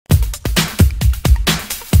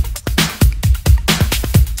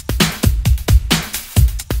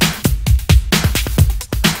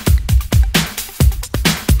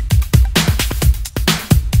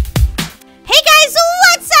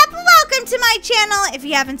channel. If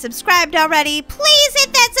you haven't subscribed already, please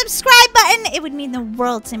hit that subscribe button. It would mean the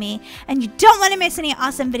world to me. And you don't want to miss any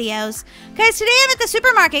awesome videos. Guys, today I'm at the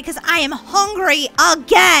supermarket because I am hungry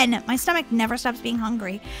again. My stomach never stops being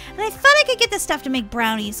hungry. And I thought I could get this stuff to make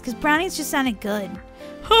brownies because brownies just sounded good.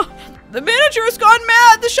 Huh, the manager has gone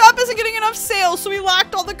mad. The shop isn't getting enough sales, so we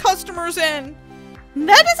locked all the customers in.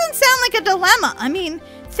 That doesn't sound like a dilemma. I mean,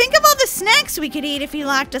 think of all the snacks we could eat if he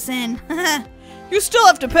locked us in. You still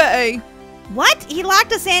have to pay. What? He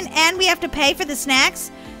locked us in and we have to pay for the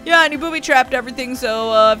snacks? Yeah, and he booby-trapped everything,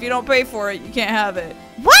 so if you don't pay for it, you can't have it.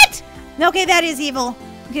 What? Okay, that is evil.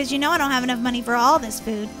 Because you know I don't have enough money for all this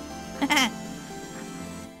food.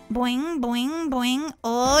 Boing, boing, boing.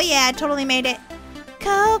 Oh yeah, I totally made it.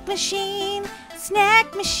 Coke machine,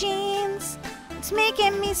 snack machines. It's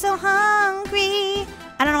making me so hungry.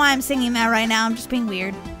 I don't know why I'm singing that right now. I'm just being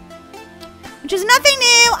weird. Which is nothing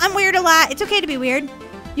new. I'm weird a lot. It's okay to be weird.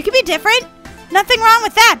 You can be different. Nothing wrong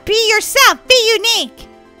with that. Be yourself. Be unique.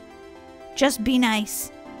 Just be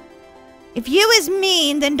nice. If you is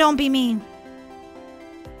mean, then don't be mean.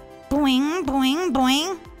 Boing, boing,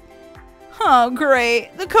 boing. Oh,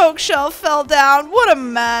 great. The Coke shelf fell down. What a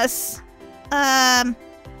mess. I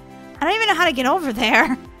don't even know how to get over there.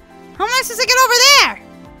 How am I supposed to get over there?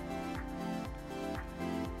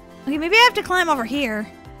 Okay, maybe I have to climb over here.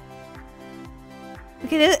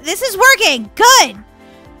 Okay, this is working. Good.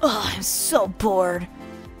 Oh, I'm so bored.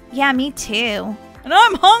 Yeah, me too. And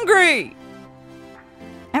I'm hungry.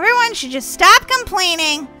 Everyone should just stop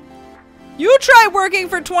complaining. You try working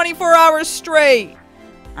for 24 hours straight.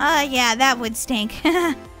 Yeah, that would stink.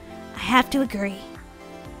 I have to agree.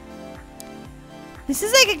 This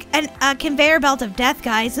is like a conveyor belt of death,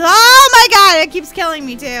 guys. Oh my god, it keeps killing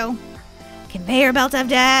me too. Conveyor belt of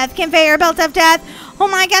death, conveyor belt of death. Oh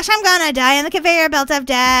my gosh, I'm gonna die on the conveyor belt of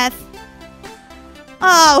death.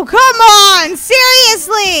 Oh, come on,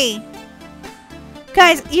 seriously.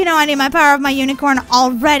 Guys, you know I need my power of my unicorn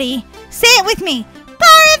already. Say it with me.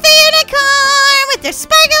 Power of the unicorn with their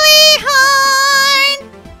sparkly horn.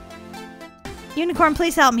 Unicorn,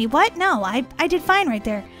 please help me. What? No, I did fine right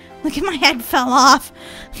there. Look at my head fell off.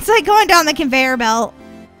 It's like going down the conveyor belt.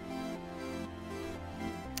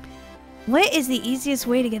 What is the easiest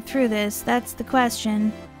way to get through this? That's the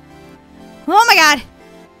question. Oh my god.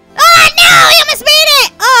 Oh no! I almost made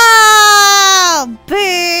it! Oh!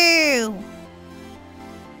 Boo!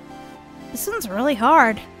 This one's really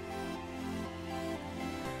hard.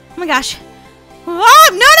 Oh my gosh. Oh!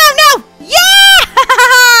 No, no, no!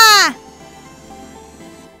 Yeah!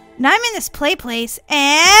 Now I'm in this play place,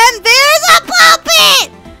 and there's a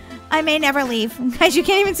puppet! I may never leave. Guys, you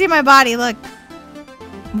can't even see my body, look.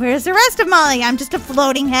 Where's the rest of Molly? I'm just a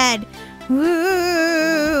floating head.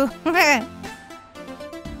 Woo!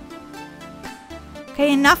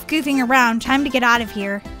 Okay, enough goofing around. Time to get out of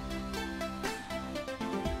here.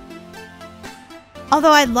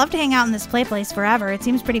 Although I'd love to hang out in this play place forever. It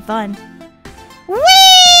seems pretty fun.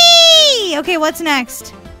 Whee! Okay, what's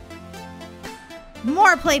next?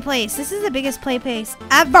 More play place. This is the biggest play place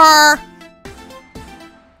ever.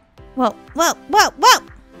 Whoa, whoa, whoa, whoa.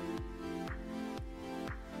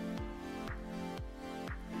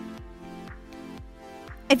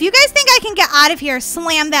 If you guys think I can get out of here,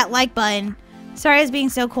 slam that like button. Sorry I was being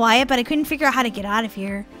so quiet, but I couldn't figure out how to get out of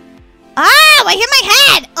here. Oh, I hit my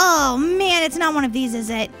head. Oh, man, it's not one of these, is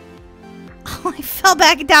it? Oh, I fell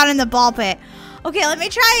back down in the ball pit. Okay, let me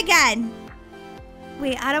try again.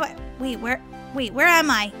 Wait, how do I... Wait, where am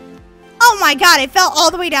I? Oh my god, I fell all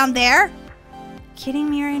the way down there? Kidding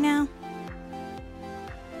me right now?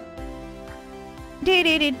 Do.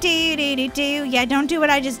 Yeah, don't do what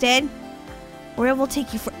I just did, or it will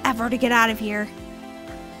take you forever to get out of here.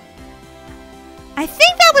 I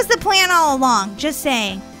think that was the plan all along, just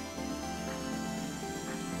saying.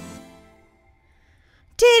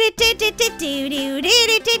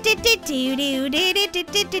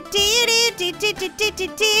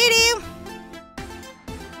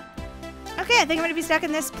 Okay, I think I'm gonna be stuck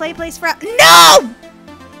in this play place forever. No!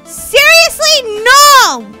 Seriously,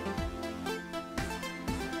 no!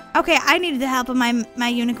 Okay, I needed the help of my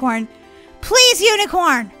unicorn. Please,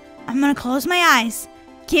 unicorn! I'm gonna close my eyes.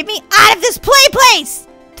 Get me out of this play place!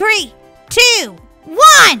 3, 2,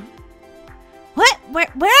 1! What? Where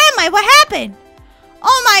am I? What happened?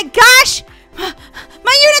 Oh my gosh!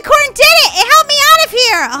 My unicorn did it! It helped me out of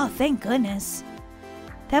here! Oh, thank goodness.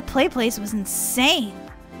 That play place was insane.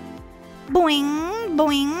 Boing,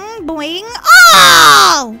 boing, boing.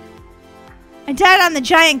 Oh! I died on the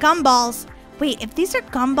giant gumballs. Wait, if these are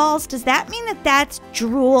gumballs, does that mean that that's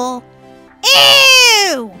drool?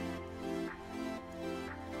 Ew!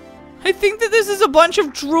 I think that this is a bunch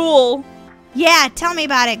of drool. Yeah, tell me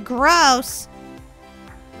about it. Gross.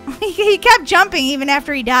 He kept jumping even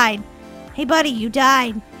after he died. Hey, buddy, you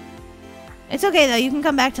died. It's okay, though. You can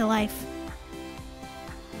come back to life.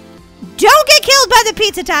 Don't get killed by the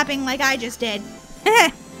pizza topping like I just did.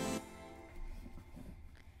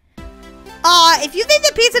 If you think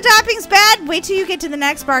the pizza topping's bad, wait till you get to the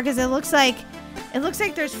next bar because it looks like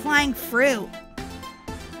there's flying fruit.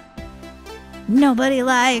 Nobody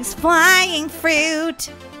likes flying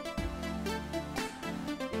fruit.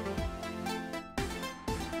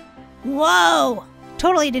 Whoa!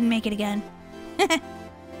 Totally didn't make it again.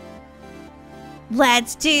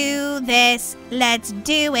 Let's do this. Let's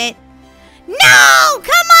do it. No!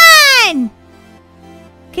 Come on!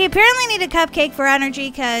 Okay, apparently I need a cupcake for energy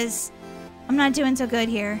because I'm not doing so good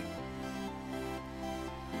here.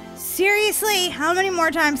 Seriously? How many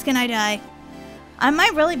more times can I die? I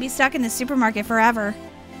might really be stuck in the supermarket forever.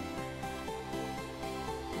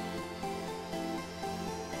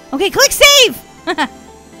 Okay, click save!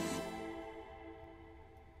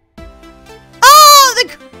 Oh,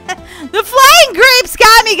 the flying grapes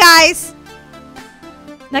got me, guys!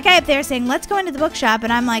 That guy up there saying, let's go into the bookshop,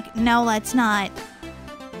 and I'm like, no, let's not.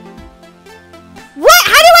 What?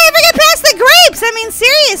 How do I ever get past the grapes? I mean,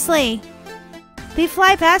 seriously. They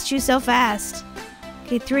fly past you so fast.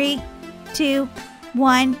 Okay, 3, 2,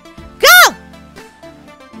 1, go!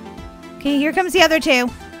 Okay, here comes the other two.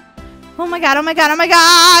 Oh my god, oh my god, oh my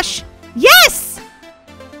gosh! Yes!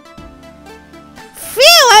 Phew,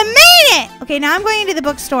 I made it! Okay, now I'm going into the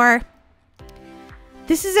bookstore.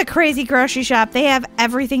 This is a crazy grocery shop. They have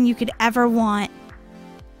everything you could ever want.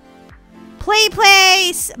 Play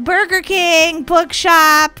place, Burger King,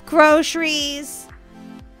 bookshop, groceries.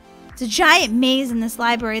 It's a giant maze in this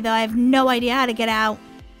library, though. I have no idea how to get out.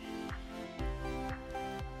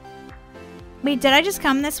 Wait, did I just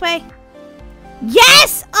come this way?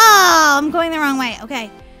 Yes! Oh, I'm going the wrong way.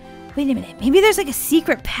 Okay. Wait a minute. Maybe there's like a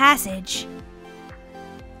secret passage.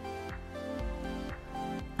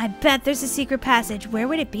 I bet there's a secret passage. Where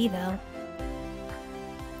would it be, though?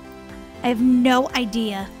 I have no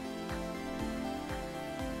idea.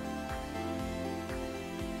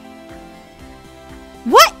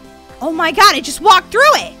 What? Oh my god, I just walked through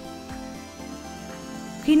it.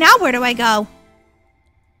 Okay, now where do I go?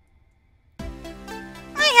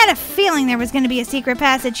 I had a feeling there was going to be a secret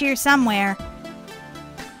passage here somewhere.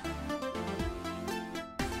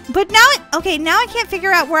 But now, okay, now I can't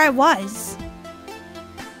figure out where I was.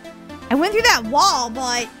 I went through that wall,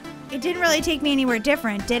 but it didn't really take me anywhere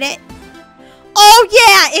different, did it? Oh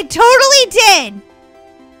yeah, it totally did.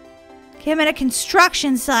 Okay, I'm at a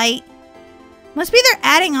construction site. Must be they're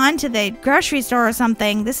adding on to the grocery store or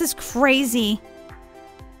something. This is crazy.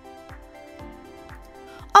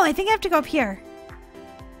 Oh, I think I have to go up here.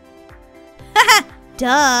 Haha,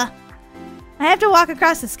 duh. I have to walk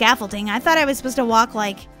across the scaffolding. I thought I was supposed to walk,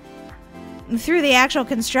 like, through the actual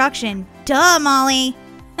construction. Duh, Molly.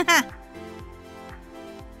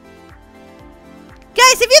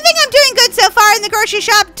 Guys, if you think I'm doing good so far in the grocery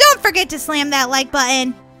shop, don't forget to slam that like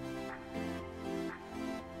button.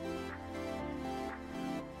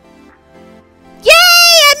 Yay!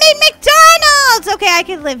 I made McDonald's! Okay, I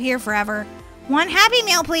could live here forever. One Happy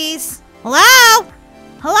Meal, please. Hello?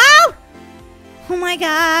 Hello? Oh my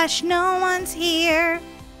gosh, no one's here.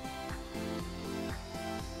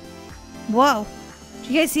 Whoa.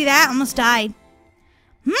 Did you guys see that? Almost died.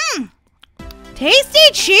 Tasty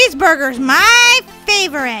cheeseburgers, my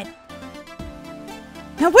favorite.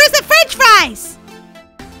 Now where's the french fries?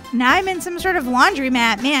 Now I'm in some sort of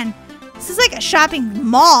laundromat. Man, this is like a shopping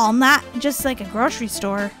mall, not just like a grocery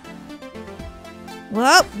store.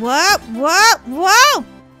 Whoa, whoa, whoa, whoa.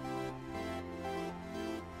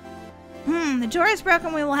 The door is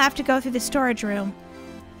broken. We will have to go through the storage room.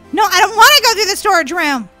 No, I don't want to go through the storage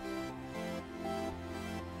room.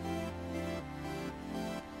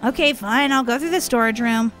 Okay, fine. I'll go through the storage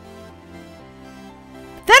room.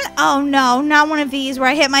 Then, oh no, not one of these where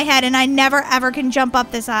I hit my head and I never ever can jump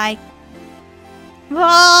up this high.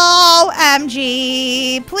 Oh,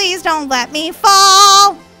 MG. Please don't let me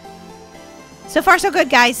fall. So far, so good,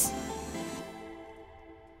 guys.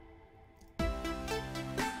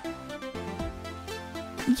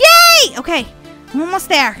 Yay! Okay, I'm almost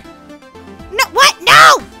there. No, what?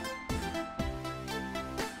 No!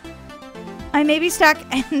 I may be stuck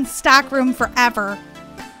in stock room forever.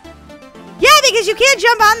 Yeah, because you can't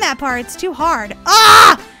jump on that part. It's too hard.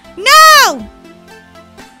 Ah! No!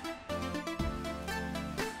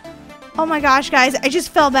 Oh my gosh, guys. I just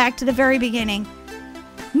fell back to the very beginning.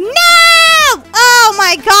 No! Oh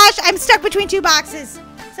my gosh. I'm stuck between two boxes.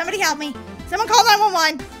 Somebody help me. Someone call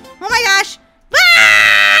 911. Oh my gosh.